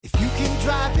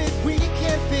drive it, we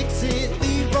can fix it.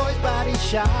 Leroy's Body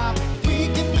Shop. We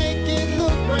can make it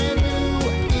look brand new.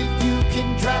 If you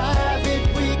can drive it,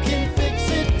 we can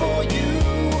fix it for you.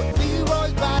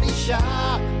 Leroy's Body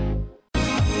Shop.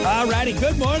 All righty,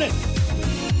 good morning.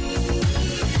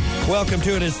 Welcome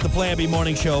to it. It's the Plan B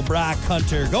Morning Show. Brock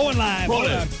Hunter going live.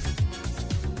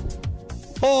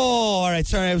 Oh, all right.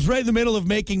 Sorry, I was right in the middle of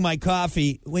making my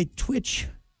coffee. Wait, Twitch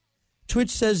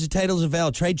says the title's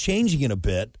invalid. Tried changing it a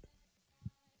bit.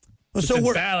 It's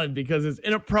invalid because it's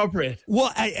inappropriate.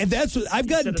 Well, I've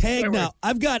gotten tagged now.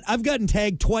 I've gotten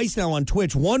tagged twice now on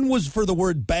Twitch. One was for the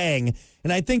word bang,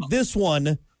 and I think this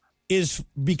one is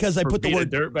because I put the word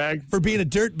dirtbag for being a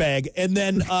dirtbag, and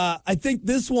then I think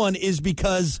this one is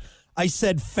because I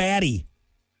said fatty.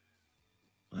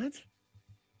 What?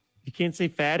 You can't say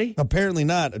fatty? Apparently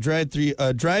not. A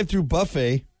drive-through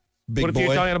buffet. Big What if boy.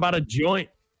 you're talking about a joint?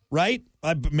 Right?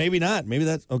 Maybe not. Maybe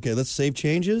that's okay. Let's save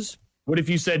changes. What if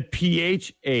you said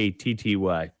PHATTY? All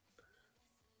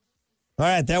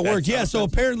right, that worked. Yeah. So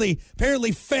apparently,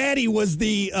 fatty was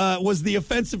the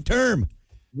offensive term.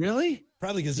 Really?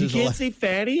 Probably because you can't say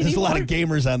fatty anymore? There's a lot of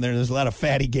gamers on there. There's a lot of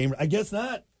fatty gamers. I guess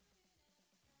not.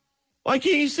 Why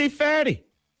can't you say fatty?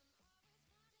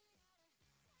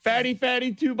 Fatty,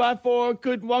 2x4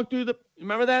 couldn't walk through the.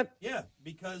 Remember that? Yeah,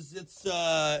 because it's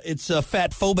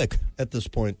fat phobic at this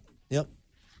point. Yep.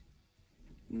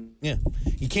 Yeah,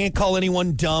 you can't call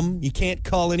anyone dumb. You can't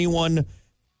call anyone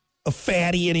a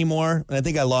fatty anymore. And I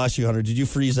think I lost you, Hunter. Did you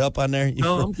freeze up on there?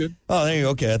 I'm good. Oh, there you go.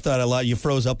 Okay, I thought you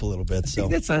froze up a little bit. So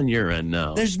that's on your end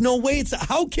now. There's no way it's.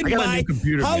 How can my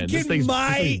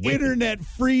internet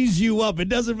freeze you up? It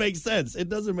doesn't make sense.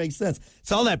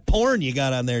 It's all that porn you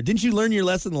got on there. Didn't you learn your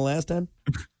lesson the last time?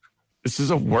 This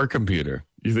is a work computer.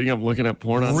 You think I'm looking at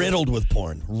porn on riddled with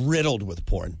porn.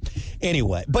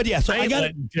 Anyway, but yeah, so I got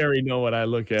letting Terry know what I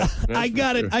look at. I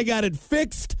got it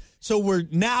fixed. So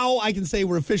I can say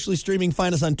we're officially streaming.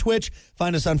 Find us on Twitch,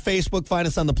 find us on Facebook, find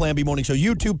us on the Plan B Morning Show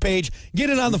YouTube page. Get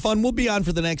in on the fun. We'll be on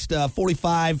for the next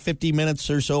 45, 50 minutes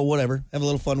or so, whatever. Have a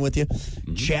little fun with you,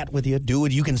 chat with you, do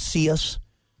it. You can see us.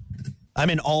 I'm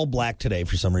in all black today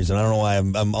for some reason. I don't know why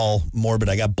I'm all morbid.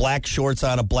 I got black shorts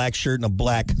on, a black shirt, and a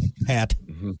black hat.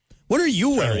 Mm-hmm. What are you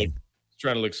wearing?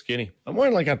 Trying to look skinny. I'm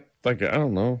wearing like a I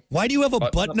don't know. Why do you have a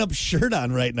button-up shirt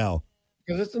on right now?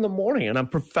 Because it's in the morning and I'm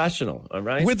professional. All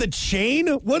right. With a chain?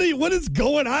 What is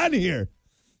going on here?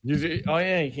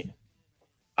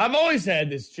 I've always had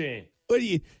this chain. What are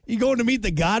you going to meet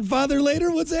the Godfather later?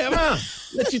 What's happening?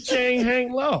 Let your chain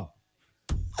hang low.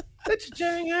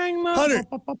 Hunter,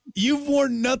 you've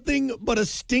worn nothing but a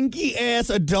stinky ass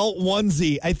adult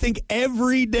onesie. I think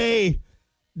every day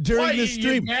during the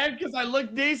stream. You mad because I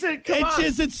look decent?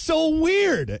 It's so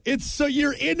weird. It's so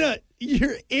you're in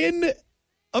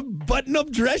a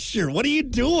button-up dress shirt. What are you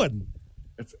doing?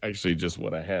 It's actually just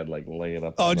what I had, like laying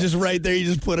up. Oh, just right there. You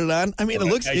just put it on. I mean, it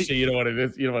looks. Actually, you know what it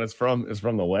is. You know what it's from? It's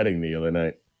from the wedding the other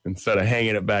night. Instead of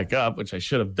hanging it back up, which I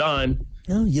should have done.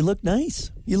 Oh, you look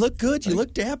nice. You look good. You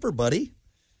look dapper, buddy.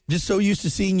 Just so used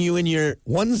to seeing you in your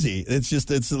onesie. It's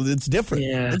different.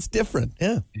 Yeah. It's different.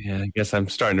 Yeah. Yeah, I guess I'm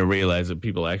starting to realize that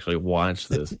people actually watch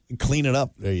this. Clean it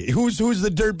up. Who's the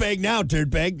dirtbag now,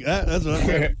 dirtbag? That's what I'm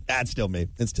saying. That's still me.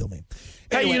 It's still me.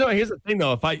 Anyway. Hey, here's the thing,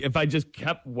 though. If I just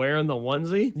kept wearing the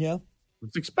onesie, yeah,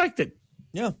 it's expected.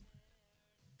 Yeah.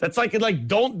 That's like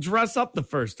don't dress up the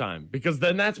first time because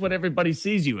then that's what everybody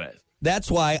sees you as.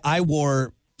 That's why I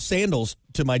wore sandals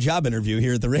to my job interview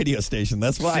here at the radio station.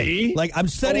 That's why. See? Like I'm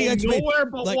setting expectations. Nowhere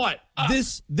but like, what?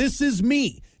 This is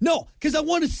me. No, because I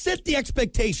want to set the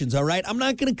expectations, all right? I'm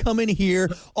not going to come in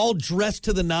here all dressed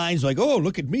to the nines like, oh,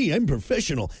 look at me, I'm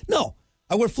professional. No,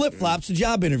 I wear flip-flops to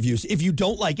job interviews. If you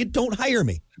don't like it, don't hire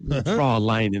me. Draw a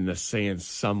line in the sand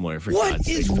somewhere. For what God's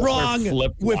is sake. wrong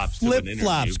with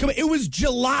flip-flops? Come on, it was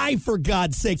July, for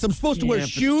God's sakes. I'm supposed to wear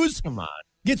shoes? Come on.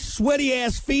 Get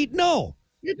sweaty-ass feet? No.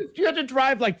 You had to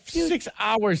drive like 6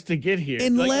 hours to get here.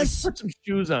 Unless put some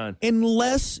shoes on.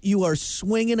 Unless you are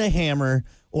swinging a hammer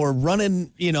or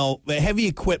running, heavy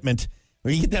equipment,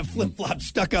 or you get that flip flop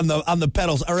stuck on the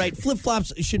pedals. All right, flip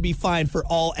flops should be fine for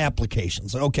all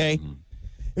applications. Okay,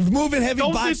 if moving heavy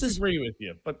boxes. Don't disagree with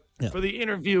you, but for the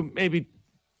interview, maybe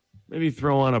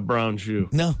throw on a brown shoe.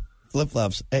 No. Flip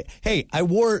flops. Hey, I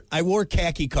wore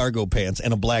khaki cargo pants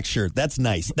and a black shirt. That's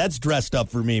nice. That's dressed up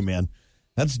for me, man.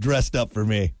 That's dressed up for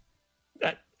me.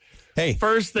 Hey.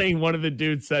 First thing one of the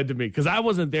dudes said to me, because I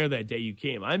wasn't there that day you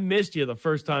came. I missed you the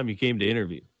first time you came to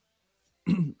interview.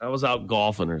 I was out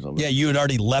golfing or something. Yeah, you had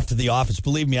already left the office.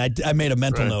 Believe me, I made a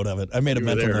mental note of it. I made a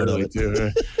mental note of it. Too,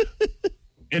 right?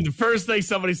 And the first thing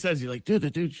somebody says, you're like, dude, the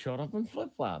dude showed up in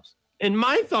flip-flops. And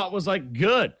my thought was like,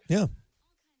 good. Yeah.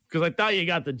 because I thought you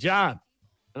got the job.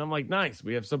 And I'm like, nice.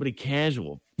 We have somebody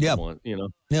casual. Yeah.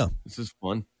 Yeah. This is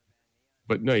fun.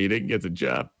 But no, you didn't get the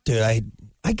job. Dude, I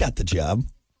got the job.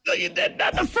 No, you did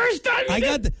not the first time. I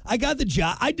got the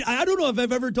job. I don't know if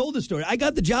I've ever told the story. I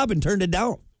got the job and turned it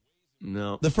down.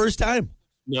 No. The first time.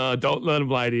 No, don't let him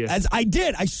lie to you. As I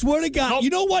did. I swear to God. Nope. You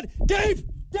know what? Dave,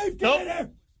 get Nope. in there.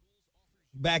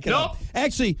 Back it Nope. up.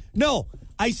 Actually, no.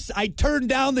 I turned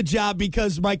down the job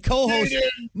because my co-host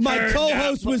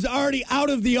was already out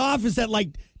of the office at like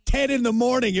 10 in the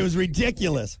morning. It was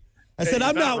ridiculous. I said,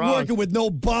 I'm not working with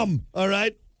no bum, all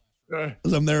right?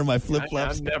 Because I'm there in my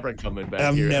flip-flops. I'm never coming back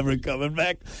I'm here. never coming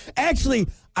back. Actually,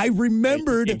 I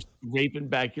remembered. Raping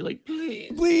back. You're like,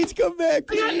 please. Please come back.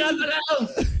 I got nothing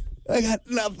else. I got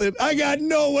nothing. I got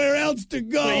nowhere else to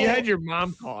go. So you had your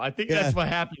mom call. I think that's what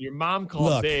happened. Your mom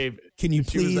called Dave. Can you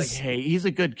she please? was like, hey, he's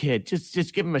a good kid.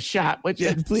 Just give him a shot. Would you?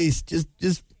 Yeah, please, just.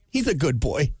 He's a good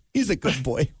boy. He's a good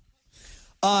boy.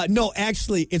 No,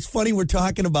 actually, it's funny we're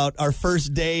talking about our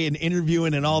first day and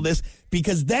interviewing and all this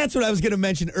because that's what I was going to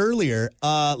mention earlier.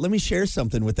 Let me share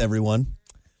something with everyone.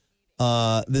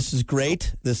 This is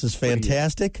great. This is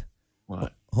fantastic.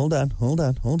 What? Hold on.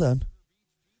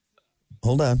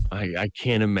 I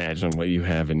can't imagine what you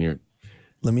have in your.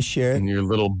 Let me share it. In your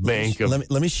little bank of.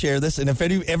 Let me share this. And if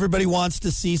everybody wants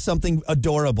to see something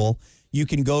adorable, you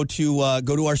can go to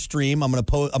our stream. I'm gonna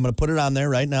put it on there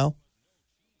right now.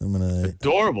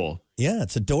 Adorable. Yeah,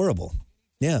 it's adorable.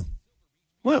 Yeah.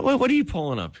 What are you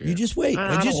pulling up here? You just wait.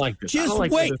 I don't like this. Just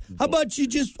wait. How about you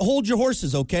just hold your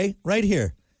horses, okay? Right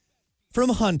here. From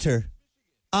Hunter.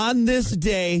 On this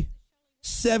day,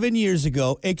 7 years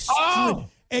ago,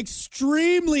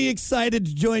 extremely excited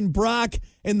to join Brock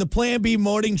and the Plan B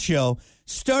Morning Show.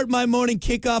 Start my morning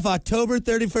kickoff October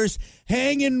 31st.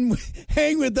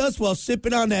 Hang with us while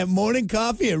sipping on that morning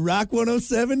coffee at Rock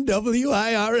 107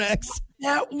 WIRX.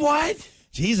 That what?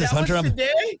 Jesus, that Hunter.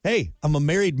 Hey, I'm a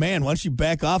married man. Why don't you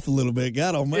back off a little bit?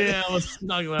 God almighty. Yeah, let's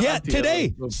snuggle out. Yeah,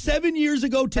 today, 7 years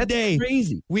ago today, that's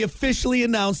crazy. We officially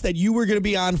announced that you were going to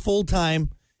be on full time.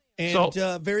 And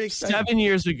very excited. 7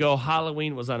 years ago,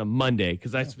 Halloween was on a Monday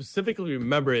because I specifically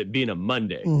remember it being a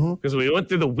Monday because we went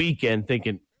through the weekend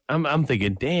thinking, I'm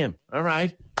thinking, damn, all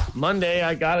right, Monday,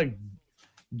 I got to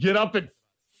get up at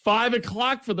 5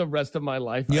 o'clock for the rest of my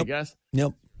life, I guess.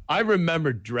 Yep. I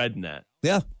remember dreading that.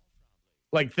 Yeah.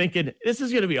 Like thinking, this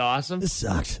is going to be awesome. This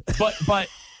sucks. But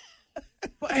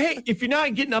hey, if you're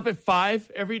not getting up at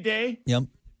 5 every day,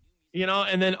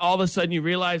 and then all of a sudden you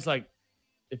realize, like,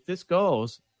 if this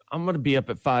goes, I'm going to be up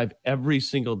at 5 every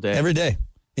single day. Every day.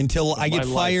 Until I get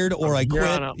fired or I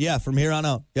quit. Yeah, from here on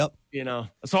out. Yep.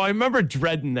 So I remember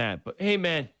dreading that. But hey,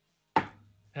 man,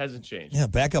 hasn't changed. Yeah,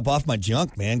 back up off my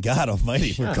junk, man. God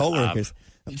almighty. We're coworkers.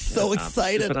 I'm so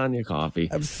excited. Sip it on your coffee.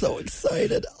 I'm so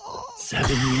excited. Oh.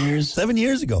 7 years. 7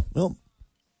 years ago. Well,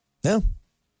 yeah.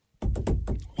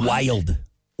 Wild.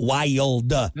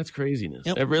 That's craziness.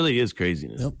 Yep. It really is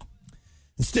craziness. Yep.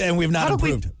 And we have not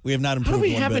improved. We have not improved. How do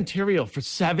we have material for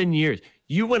 7 years?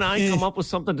 You and I come up with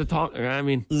something to talk. I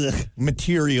mean,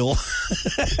 material.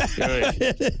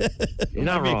 You're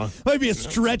not wrong. Might be a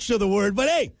stretch of the word, but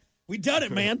hey, we done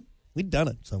it, man. We done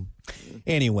it. So,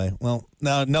 anyway, well,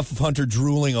 now enough of Hunter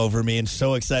drooling over me and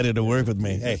so excited to work with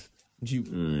me. Hey,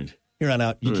 here on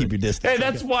out, you keep your distance. Hey,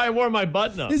 that's why I wore my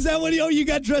button up. Is that what you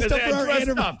got dressed up for our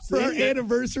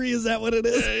anniversary? Is that what it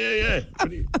is?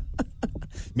 Yeah.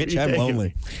 Mitch, I'm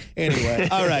lonely. Anyway,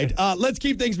 all right. Let's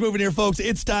keep things moving here, folks.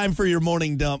 It's time for your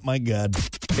morning dump. My God.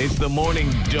 It's the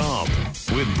Morning Dump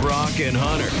with Brock and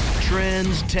Hunter.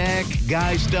 Trends, tech,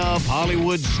 guy stuff,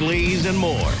 Hollywood sleaze, and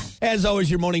more. As always,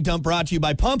 your morning dump brought to you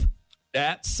by Pump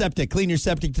That Septic. Clean your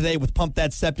septic today with Pump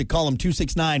That Septic. Call them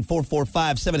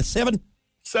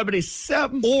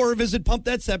 269-445-7777. Or visit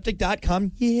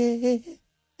pumpthatseptic.com.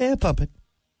 Yeah, pump it.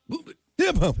 Move it.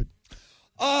 Yeah, pump it.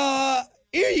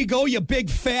 Here you go, you big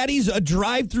fatties. A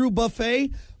drive-through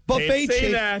buffet. Can't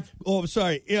say that. Oh, I'm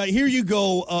sorry. Yeah, here you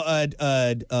go.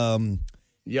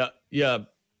 Yeah.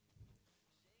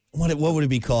 What would it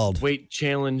be called? Weight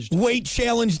challenged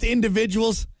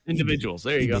individuals.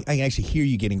 There you go. I can actually hear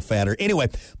you getting fatter. Anyway,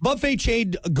 buffet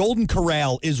chain Golden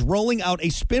Corral is rolling out a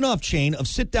spin-off chain of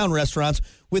sit-down restaurants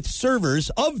with servers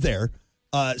of their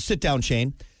sit-down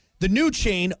chain. The new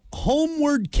chain,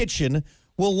 Homeward Kitchen,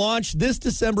 will launch this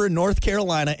December in North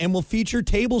Carolina and will feature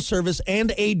table service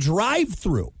and a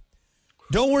drive-thru.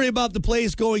 Don't worry about the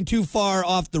place going too far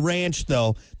off the ranch,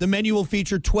 though. The menu will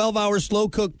feature 12-hour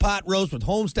slow-cooked pot roast with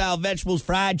home-style vegetables,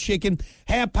 fried chicken,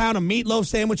 half-pound of meatloaf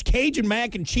sandwich, Cajun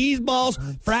mac and cheese balls,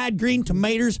 fried green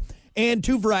tomatoes, and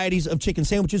 2 varieties of chicken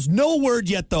sandwiches. No word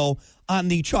yet, though, on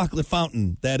the chocolate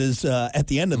fountain that is at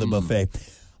the end of the buffet.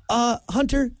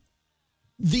 Hunter,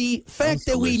 the fact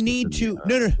that we need to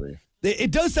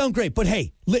it does sound great, but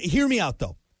hey, hear me out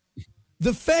though.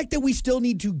 The fact that we still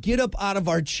need to get up out of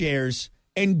our chairs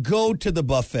and go to the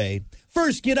buffet.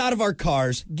 First, get out of our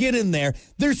cars, get in there.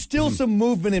 There's still some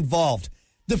movement involved.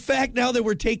 The fact now that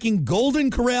we're taking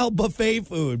Golden Corral buffet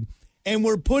food and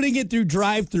we're putting it through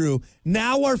drive-thru,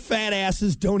 now our fat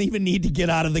asses don't even need to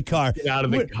get out of the car. Get out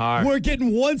of the car. We're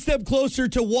getting one step closer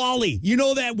to Wall-E. You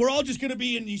know that? We're all just going to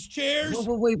be in these chairs.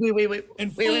 Wait.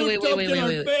 And food dumped in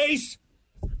our face.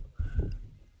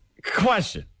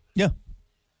 Question. Yeah.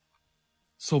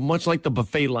 So much like the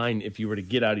buffet line, if you were to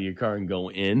get out of your car and go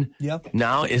in, Yep.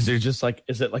 now is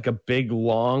it like a big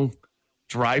long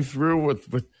drive-through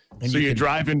with so you're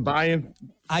driving by and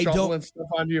shoveling stuff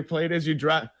onto your plate as you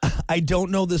drive? I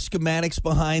don't know the schematics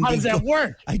behind. How does that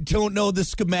work? I don't know the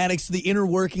schematics, the inner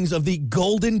workings of the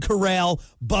Golden Corral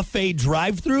buffet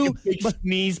drive-through. Big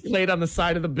sneeze plate on the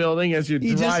side of the building as you're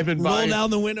driving just by. Roll down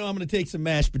the window. I'm going to take some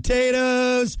mashed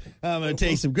potatoes. I'm going to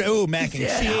take some mac and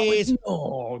cheese.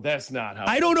 No, that's not how.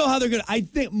 I don't know how they're going to. I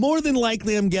think more than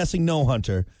likely, I'm guessing no,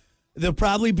 Hunter. There'll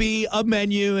probably be a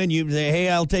menu, and you say, "Hey,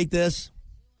 I'll take this."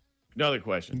 Another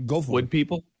question. Go for Would it.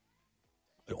 people?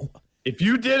 If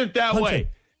you did it that Hunter, way,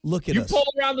 look at you us. pull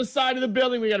around the side of the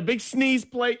building. We got a big sneeze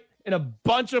plate and a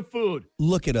bunch of food.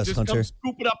 Look at us, Just Hunter. come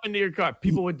scoop it up into your car.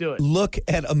 People would do it. Look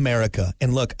at America.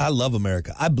 And look, I love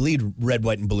America. I bleed red,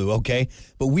 white, and blue, okay?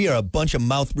 But we are a bunch of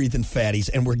mouth-breathing fatties,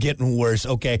 and we're getting worse,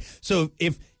 okay? So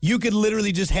if you could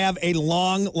literally just have a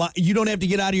long line, you don't have to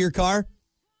get out of your car.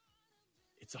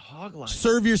 It's a hog line.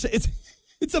 Serve your...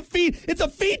 It's a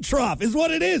feed trough is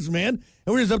what it is, man.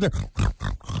 And we're just up there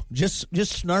just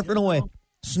snarfing away.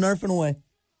 Snarfing away.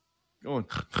 Going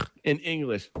in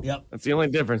English. Yep. That's the only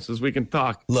difference is we can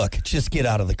talk. Look, just get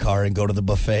out of the car and go to the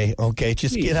buffet, okay?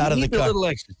 Just get out of the car. A little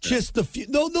extra step. Just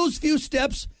those few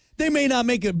steps, they may not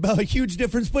make a huge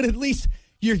difference, but at least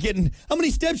you're getting... How many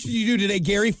steps did you do today,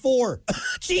 Gary? 4.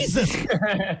 Jesus.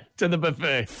 To the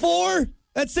buffet. 4?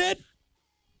 That's it?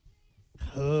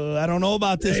 I don't know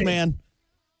about this, man.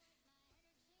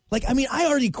 Like, I mean, I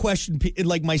already questioned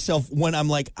like myself when I'm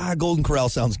like, Golden Corral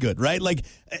sounds good, right? Like,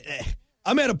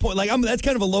 I'm at a point, like, that's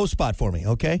kind of a low spot for me,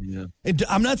 okay? Yeah. And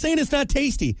I'm not saying it's not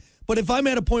tasty, but if I'm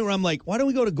at a point where I'm like, why don't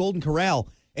we go to Golden Corral?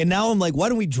 And now I'm like, why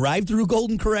don't we drive through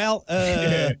Golden Corral?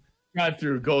 Drive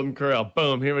through Golden Corral.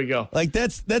 Boom, here we go. Like,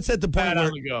 that's at the point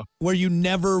where you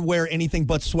never wear anything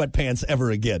but sweatpants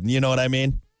ever again. You know what I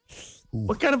mean?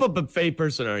 What kind of a buffet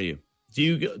person are you? Do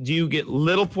you get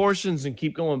little portions and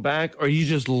keep going back, or you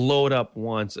just load up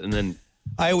once and then?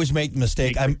 I always make the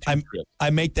mistake. I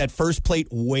make that first plate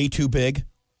way too big,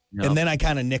 and then I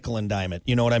kind of nickel and dime it.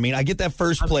 You know what I mean? I get that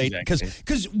first plate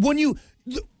because when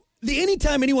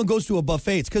anytime anyone goes to a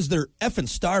buffet, it's because they're effing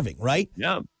starving, right?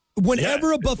 Yeah.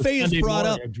 Whenever a buffet is brought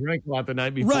up, I drank a lot the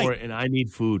night before, and I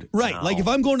need food. Right. now. Like if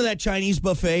I'm going to that Chinese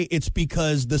buffet, it's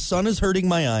because the sun is hurting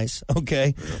my eyes.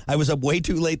 Okay. I was up way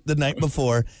too late the night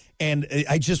before, and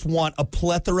I just want a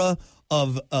plethora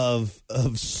of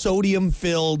sodium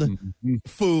filled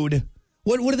food.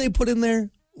 What do they put in there?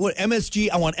 What MSG?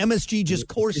 I want MSG just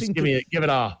coursing. Give it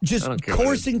all. Just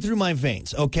coursing through my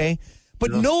veins. Okay.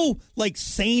 But no, like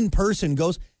sane person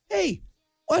goes, hey,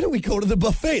 why don't we go to the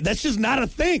buffet? That's just not a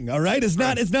thing, all right? It's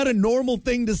not a normal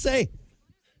thing to say.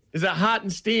 Is it hot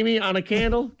and steamy on a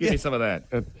candle? Give me some of that.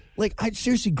 Like, I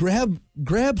seriously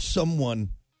grab someone.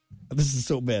 This is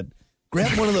so bad.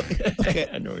 Grab one of the okay.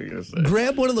 I know what you're gonna say.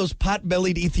 Grab one of those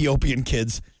pot-bellied Ethiopian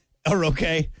kids, or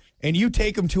okay, and you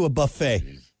take them to a buffet.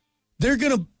 Their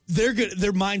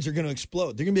minds are gonna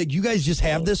explode. They're gonna be like, you guys just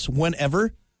have this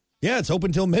whenever? Yeah, it's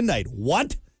open till midnight.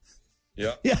 What?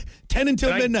 Yeah, 10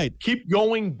 until midnight. Keep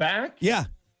going back? Yeah.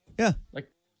 Like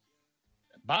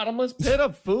bottomless pit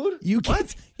of food? You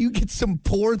get some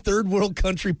poor third world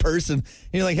country person, and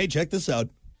you're like, hey, check this out.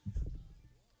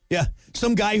 Yeah,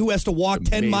 some guy who has to walk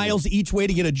 10 miles each way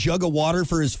to get a jug of water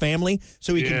for his family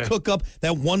so he can cook up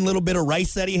that one little bit of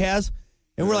rice that he has.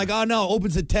 And we're like, oh, no,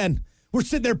 opens at 10. We're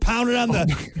sitting there pounding on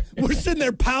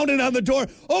the door.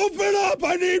 Open up!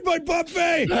 I need my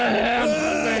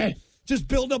buffet. Just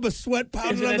build up a sweat,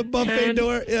 pounding on the buffet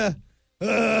door. Yeah.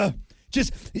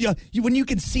 When you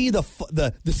can see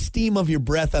the steam of your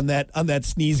breath on that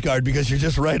sneeze guard because you're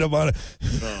just right up on it.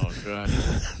 Oh God.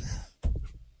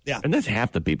 Yeah. And that's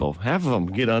half the people. Half of them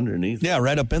get underneath. Yeah,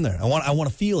 right up in there. I want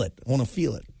to feel it.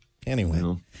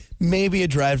 Anyway, maybe a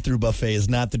drive-through buffet is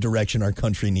not the direction our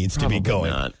country needs to be going.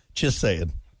 Not. Just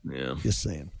saying. Yeah. Just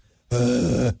saying.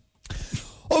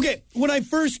 Okay, when I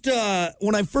first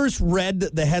read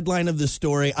the headline of this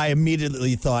story, I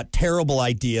immediately thought, terrible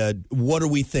idea. What are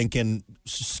we thinking?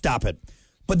 Stop it.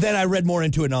 But then I read more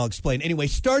into it, and I'll explain. Anyway,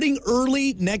 starting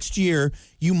early next year,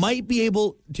 you might be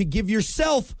able to give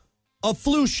yourself a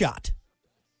flu shot.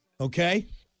 Okay?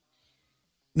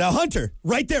 Now, Hunter,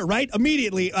 right there, right?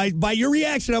 Immediately, by your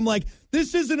reaction, I'm like,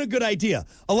 this isn't a good idea.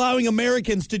 Allowing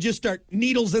Americans to just start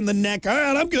needles in the neck. All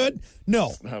right, I'm good. No.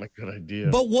 It's not a good idea.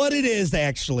 But what it is,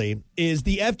 actually, is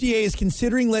the FDA is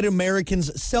considering letting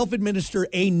Americans self-administer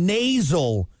a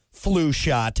nasal flu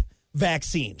shot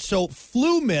vaccine. So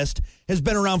flu mist has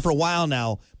been around for a while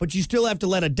now, but you still have to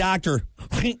let a doctor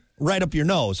right up your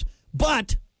nose.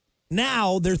 But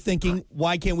now they're thinking,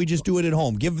 why can't we just do it at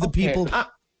home? Give the people...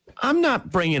 I'm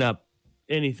not bringing up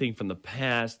anything from the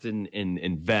past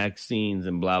and vaccines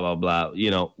and blah, blah, blah. You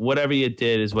know, whatever you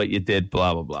did is what you did,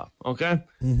 blah, blah, blah. Okay?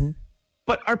 Mm-hmm.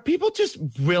 But are people just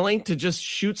willing to just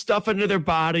shoot stuff into their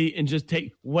body and just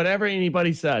take whatever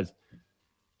anybody says?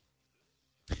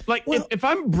 Like, well, if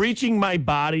I'm breaching my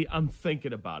body, I'm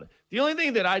thinking about it. The only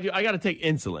thing that I do, I got to take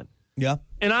insulin. Yeah.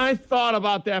 And I thought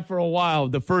about that for a while.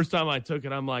 The first time I took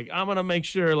it, I'm like, I'm going to make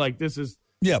sure, like, this is...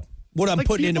 Yeah. What I'm like,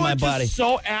 putting into my body.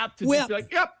 So apt to just be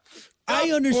like, yep.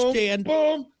 I understand.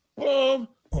 Boom, boom,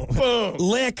 boom.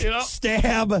 Lick,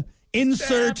 stab,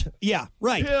 insert. Stab, yeah,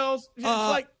 right. Pills. It's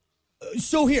like.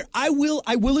 So here, I will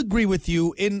agree with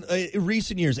you in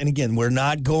recent years. And again, we're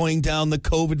not going down the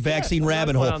COVID vaccine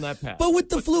rabbit hole. On that path. But with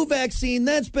the flu vaccine,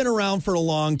 that's been around for a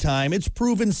long time. It's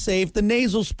proven safe. The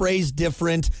nasal spray's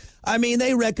different. I mean,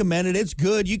 they recommend it. It's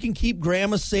good. You can keep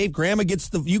grandma safe. Grandma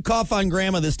gets you cough on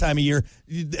grandma this time of year,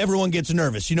 everyone gets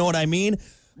nervous. You know what I mean?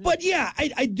 But yeah,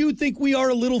 I do think we are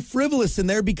a little frivolous in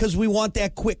there because we want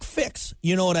that quick fix.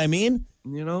 You know what I mean?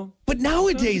 You know? But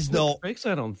nowadays, though... Fix,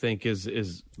 I don't think, is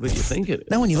what you think it is.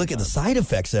 Now, when you look at the side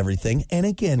effects, everything, and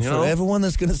again, for everyone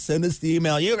that's going to send us the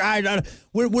email,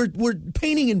 we're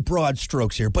painting in broad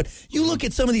strokes here, but you look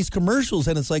at some of these commercials,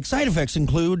 and it's like side effects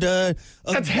include...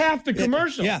 That's half the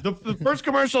commercial. Yeah. The first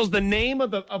commercial is the name of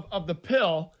the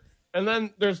pill, and then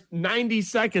there's 90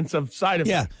 seconds of side effects.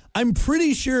 Yeah, I'm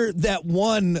pretty sure that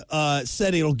one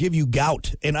said it'll give you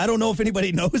gout, and I don't know if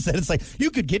anybody knows that. It's like,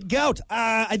 you could get gout.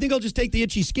 I think I'll just take the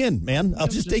itchy skin, man. I'll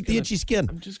just take the itchy skin.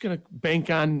 I'm just going to bank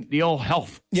on the old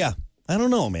health. Yeah, I don't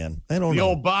know, man. I don't know. The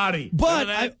old body. But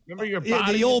remember your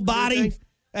body? The old body.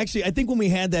 Actually, I think when we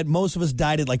had that, most of us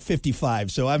died at like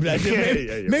 55. So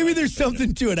maybe there's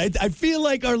something to it. I feel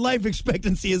like our life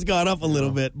expectancy has gone up a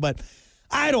little bit, but...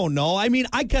 I don't know. I mean,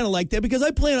 I kind of like that because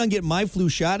I plan on getting my flu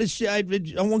shot. I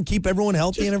want to keep everyone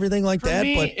healthy and everything like that.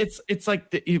 Me, but it's like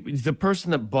the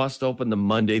person that bust open the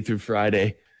Monday through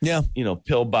Friday,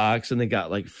 pill box, and they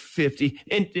got like 50.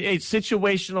 And it's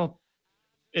situational.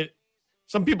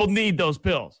 Some people need those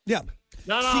pills. Yeah,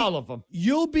 not all of them.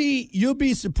 You'll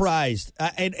be surprised.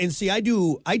 And see,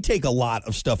 I take a lot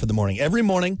of stuff in the morning. Every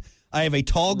morning, I have a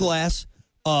tall glass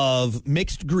of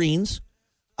mixed greens.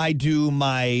 I do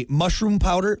my mushroom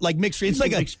powder, like mixed. It's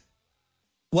like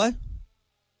what?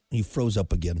 You froze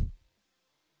up again.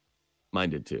 Mine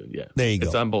did too. Yeah, there you go.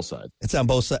 It's on both sides. It's on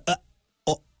both sides.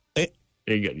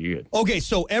 You're good. You're good. Okay,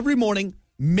 so every morning,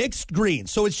 mixed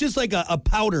greens. So it's just like a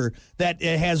powder that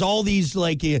has all these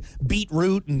like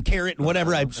beetroot and carrot and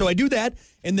whatever. So I do that,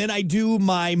 and then I do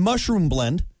my mushroom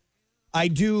blend. I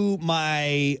do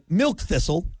my milk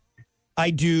thistle.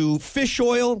 I do fish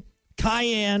oil,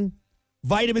 cayenne,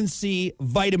 vitamin C,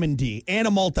 vitamin D, and a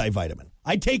multivitamin.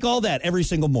 I take all that every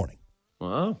single morning.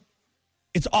 Wow.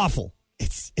 It's awful.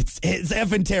 It's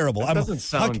effing terrible. That doesn't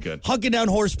sound good. Hucking down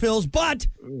horse pills, but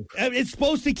it's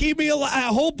supposed to keep me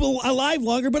alive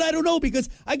longer, but I don't know because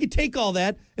I could take all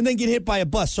that and then get hit by a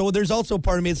bus. So there's also a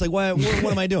part of me, it's like, what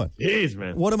am I doing? Jeez,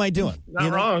 man. What am I doing?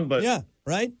 Not wrong, but... Yeah,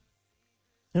 right?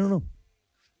 I don't know.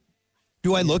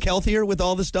 Do I look healthier with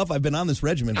all this stuff? I've been on this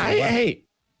regimen for a while. Hey,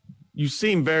 you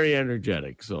seem very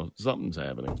energetic, so something's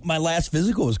happening. My last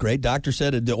physical was great. Doctor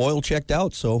said the oil checked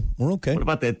out, so we're okay. What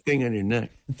about that thing on your neck?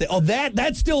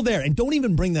 That's still there. And don't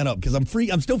even bring that up because I'm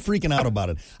still freaking out about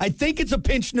it. I think it's a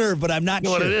pinched nerve, but I'm not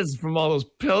sure. What it is from all those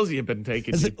pills you've been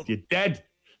taking. You're dead.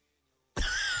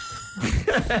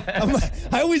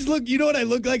 I always look, you know what I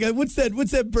look like? What's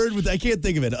that bird with, I can't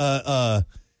think of it.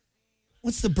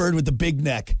 What's the bird with the big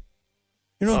neck?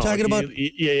 You know what I'm talking about?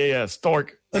 Yeah.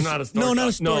 Stork. Not a stork. No, not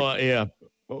a stork. No, yeah.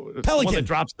 Pelican. One that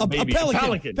drops the baby. A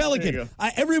pelican.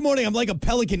 Every morning I'm like a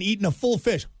pelican eating a full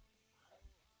fish.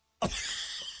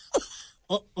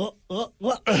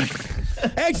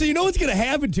 Actually, you know what's going to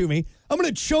happen to me? I'm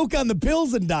going to choke on the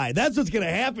pills and die. That's what's going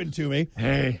to happen to me.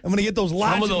 Hey. I'm going to get those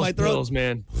lots in my throat. Pills,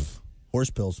 man.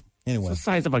 Horse pills. Anyway. It's the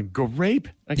size of a grape.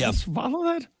 I can swallow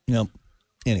that? Yep.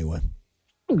 Anyway.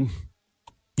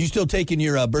 You still taking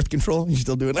your birth control? You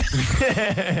still doing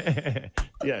it?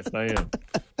 Yes, I am.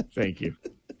 Thank you.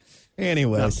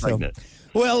 Anyway, Not so pregnant.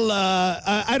 well,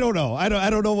 I don't know. I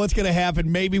don't know what's going to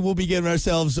happen. Maybe we'll be giving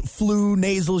ourselves flu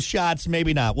nasal shots.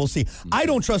 Maybe not. We'll see. I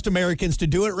don't trust Americans to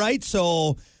do it right.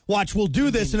 So watch, we'll do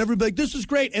this, and everybody like, this is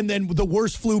great. And then the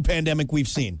worst flu pandemic we've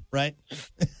seen, right?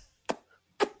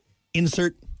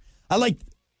 Insert. I like.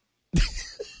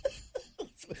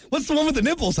 What's the one with the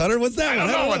nipples, Hunter? What's that one?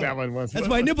 I don't know what that one was. That's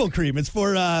my nipple cream. It's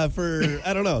for I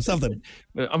don't know, something.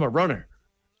 I'm a runner.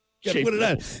 You gotta put it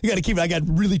on. You gotta keep it. I got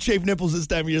really chafed nipples this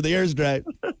time of year. The air's dry.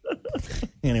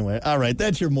 Anyway, all right.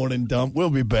 That's your morning dump. We'll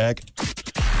be back.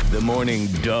 The Morning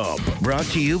Dump, brought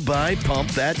to you by Pump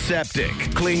That Septic.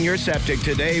 Clean your septic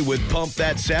today with Pump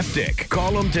That Septic.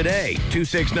 Call them today,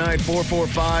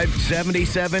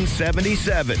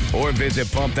 269-445-7777, or visit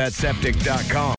pumpthatseptic.com.